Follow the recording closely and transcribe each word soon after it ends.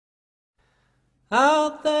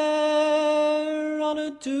Out there on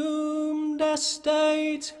a doomed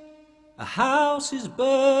estate, a house is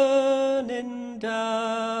burning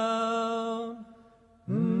down.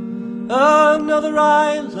 Another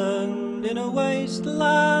island in a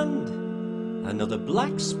wasteland, another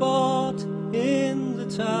black spot in the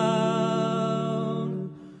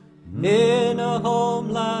town. In a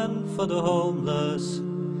homeland for the homeless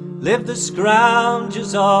live the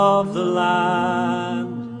scroungers of the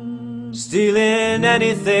land, stealing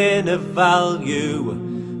anything of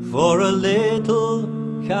value for a little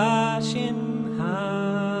cash in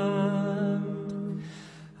hand.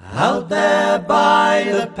 Out there by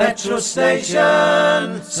the petrol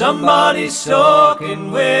station, somebody's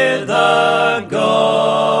stalking with a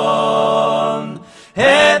gun.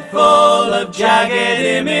 Head full of jagged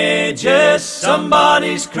images,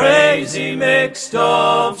 somebody's crazy mixed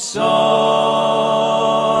up son.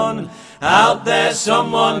 Out there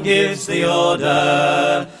someone gives the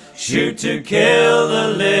order, shoot to kill the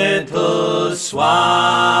little swine.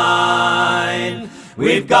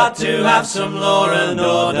 We've got to have some law and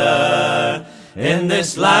order in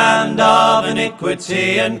this land of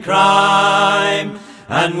iniquity and crime.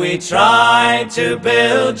 And we try to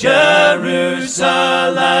build Jerusalem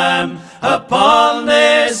upon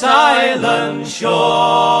this island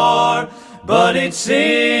shore, but it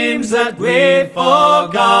seems that we've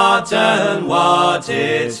forgotten what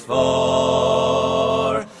it's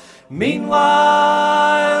for.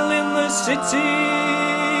 Meanwhile, in the city,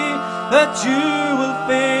 a jewel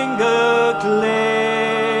finger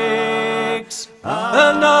clicks.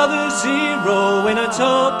 Another zero in a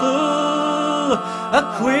total, a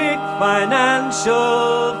quick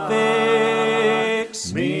financial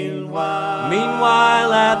fix.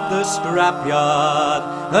 Meanwhile at the scrapyard,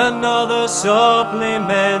 another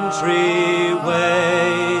supplementary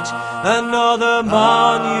wage, another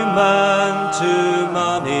monument to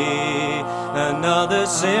money, another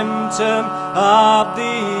symptom of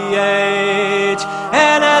the age.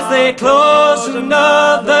 And as they close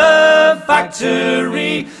another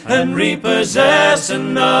factory and repossess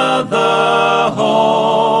another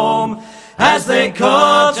home, as they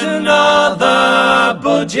cut another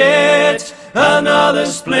budget, another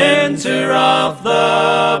splinter of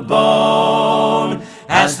the bone,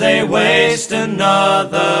 as they waste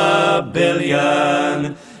another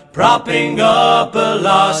billion, propping up a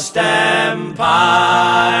lost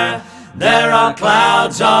empire. There are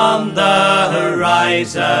clouds on the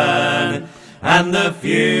horizon, and the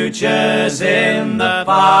future's in the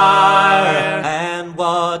fire. And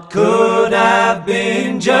what could have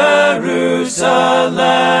been Jerusalem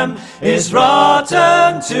is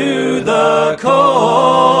rotten to the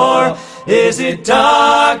core. Is it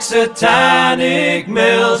dark satanic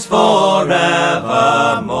mills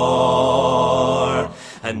forevermore?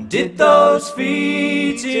 And did those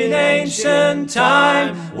feet in ancient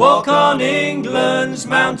time walk on England's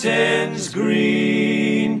mountains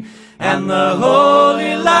green? And the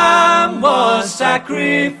Holy Lamb was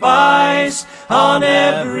sacrificed on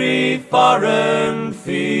every foreign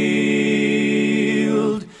field.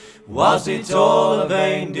 Was it all a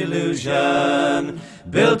vain delusion,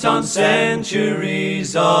 built on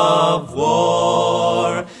centuries of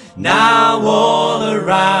war? Now all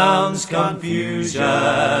around's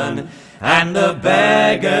confusion, and the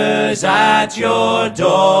beggars at your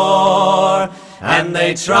door. And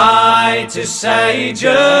they try to say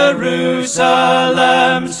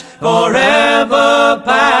Jerusalem's forever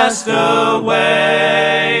passed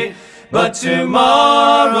away, but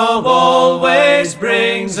tomorrow always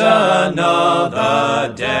brings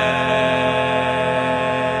another day.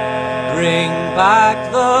 Bring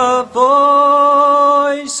back the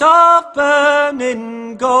voice of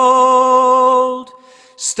burning gold,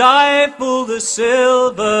 stifle the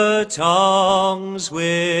silver tongues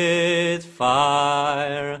with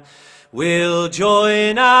fire. We'll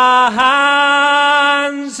join our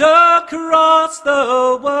hands across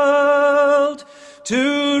the world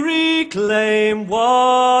to reclaim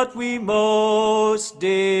what we most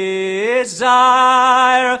desire.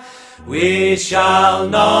 We shall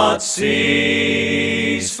not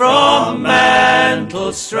cease from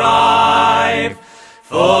mental strife,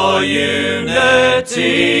 for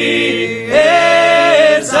unity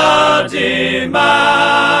is our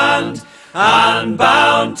demand, and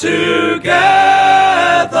bound together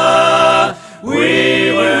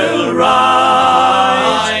we will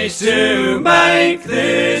rise to make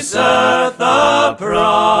this earth a